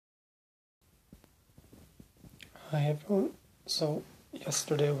Hi everyone. So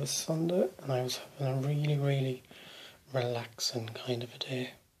yesterday was Sunday and I was having a really relaxing kind of a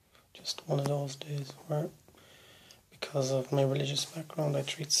day. Just one of those days where, because of my religious background, I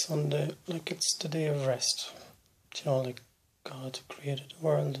treat Sunday like it's the day of rest. Like God created the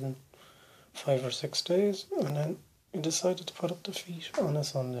world in 5 or 6 days and then He decided to put up the feet on a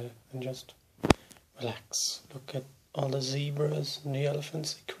Sunday and just relax. Look at all the zebras and the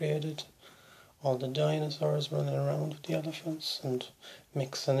elephants He created, all the dinosaurs running around with the elephants and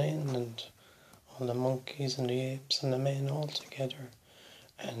mixing in, and all the monkeys and the apes and the men all together,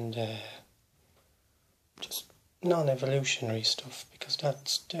 and just non-evolutionary stuff, because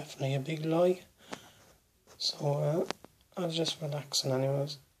that's definitely a big lie. So I was just relaxing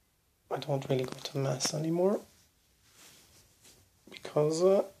anyways. I don't really go to Mass anymore because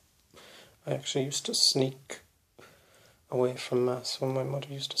I actually used to sneak away from Mass when my mother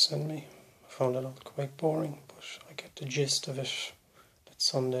used to send me. I found it all quite boring, but I get the gist of it, that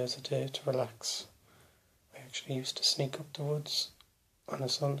Sunday is a day to relax. I actually used to sneak up the woods on a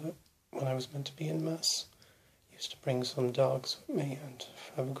Sunday when I was meant to be in Mass. I used to bring some dogs with me and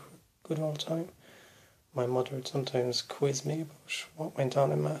have a good old time. My mother would sometimes quiz me about what went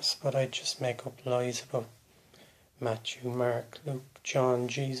on in Mass, but I'd just make up lies about Matthew, Mark, Luke, John,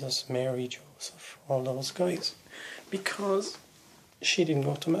 Jesus, Mary, Joseph, all those guys, because she didn't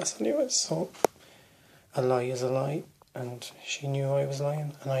go to Mass anyway, so a lie is a lie, and she knew I was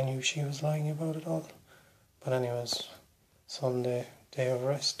lying, and I knew she was lying about it all. But anyways, Sunday, day of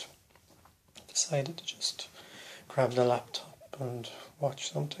rest, decided to just grab the laptop and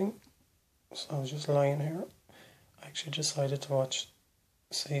watch something. So I was just lying here. I actually decided to watch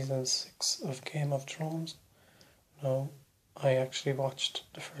season 6 of Game of Thrones. Now, I actually watched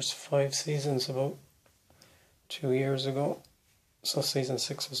the first 5 seasons about 2 years ago. So season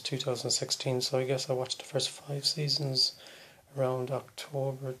 6 was 2016, so I guess I watched the first 5 seasons around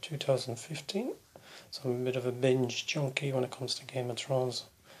October 2015. So I'm a bit of a binge junkie when it comes to Game of Thrones.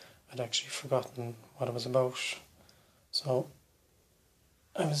 I'd actually forgotten what it was about. So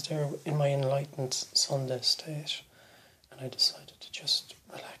I was there in my enlightened Sunday state, and I decided to just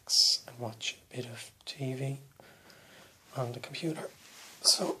relax and watch a bit of TV on the computer.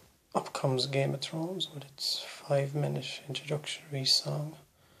 So up comes Game of Thrones with its 5-minute introductory song.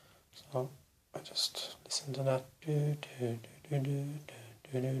 So I just listened to that. Didn't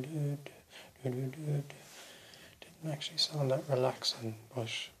actually sound that relaxing, but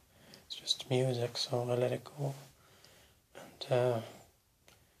it's just music, so I let it go. And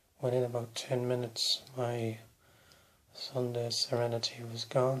within about 10 minutes, my Sunday serenity was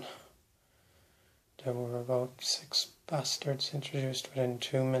gone. There were about 6 bastards introduced within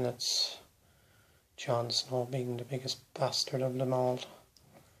 2 minutes. Jon Snow being the biggest bastard of them all.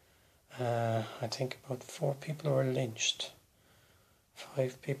 I think about 4 people were lynched.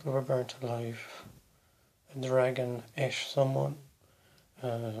 5 people were burnt alive. A dragon ate someone.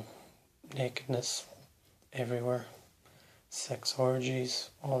 Nakedness everywhere. Sex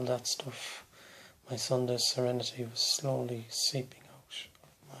orgies, all that stuff. My Sunday serenity was slowly seeping out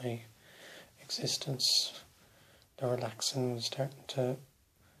of my existence. The relaxing was starting to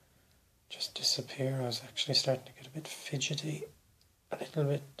just disappear. I was actually starting to get a bit fidgety, a little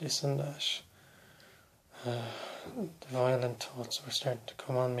bit this and that. The violent thoughts were starting to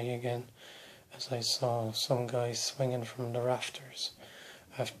come on me again, as I saw some guy swinging from the rafters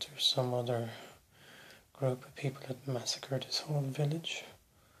after some other group of people had massacred his whole village.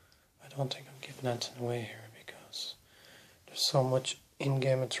 I don't think I'm giving anything away here, because there's so much in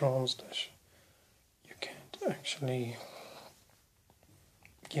Game of Thrones that you can't actually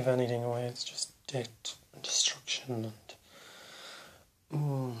give anything away. It's just death and destruction,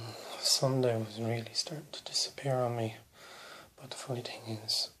 and Sunday was really starting to disappear on me. But the funny thing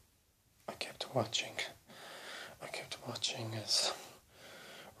is, I kept watching as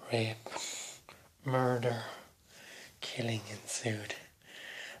rape, murder, killing ensued.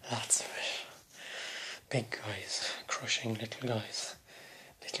 Lots of it. Big guys crushing little guys.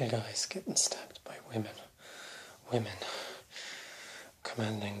 Little guys getting stabbed by women. Women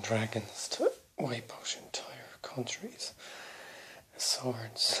commanding dragons to wipe out entire countries.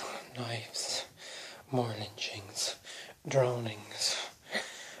 Swords, knives, more lynchings, drownings,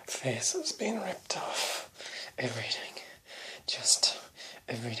 faces being ripped off. Everything. Just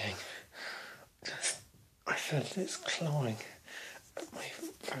everything. I felt this clawing at my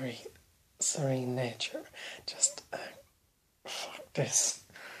very serene nature. Just, fuck this.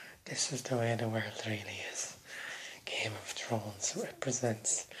 This is the way the world really is. Game of Thrones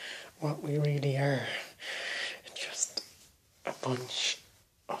represents what we really are. Just a bunch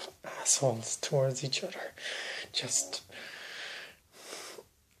of assholes towards each other,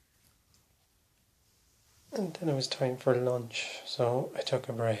 And then it was time for lunch, so I took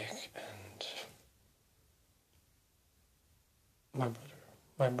a break, and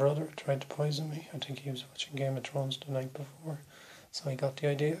my brother tried to poison me. I think he was watching Game of Thrones the night before, so I got the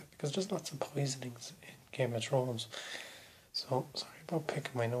idea, because there's lots of poisonings in Game of Thrones. So, sorry about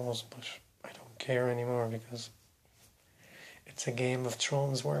picking my nose, but I don't care anymore, because it's a Game of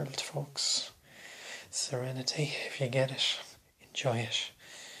Thrones world, folks. Serenity, if you get it, enjoy it,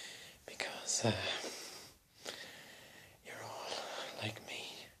 because you're all like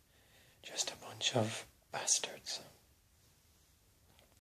me, just a bunch of bastards.